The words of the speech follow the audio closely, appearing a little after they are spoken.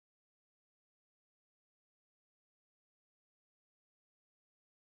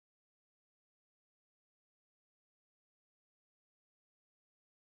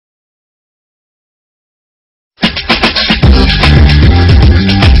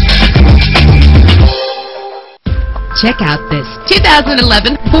Check out this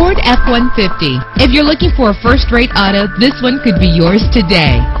 2011 Ford F-150. If you're looking for a first-rate auto, this one could be yours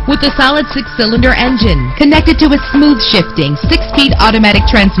today. With a solid 6-cylinder engine connected to a smooth shifting 6-speed automatic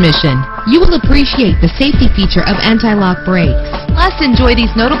transmission, you will appreciate the safety feature of anti-lock brakes. Plus, enjoy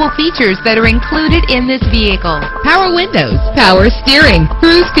these notable features that are included in this vehicle: power windows, power steering,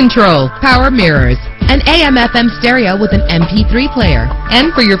 cruise control, power mirrors, an AM/FM stereo with an MP3 player.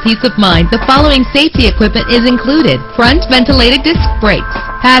 And for your peace of mind, the following safety equipment is included: front ventilated disc brakes,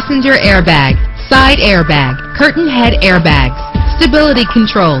 passenger airbag, side airbag, curtain head airbags, stability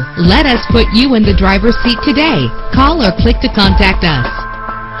control. Let us put you in the driver's seat today. Call or click to contact us.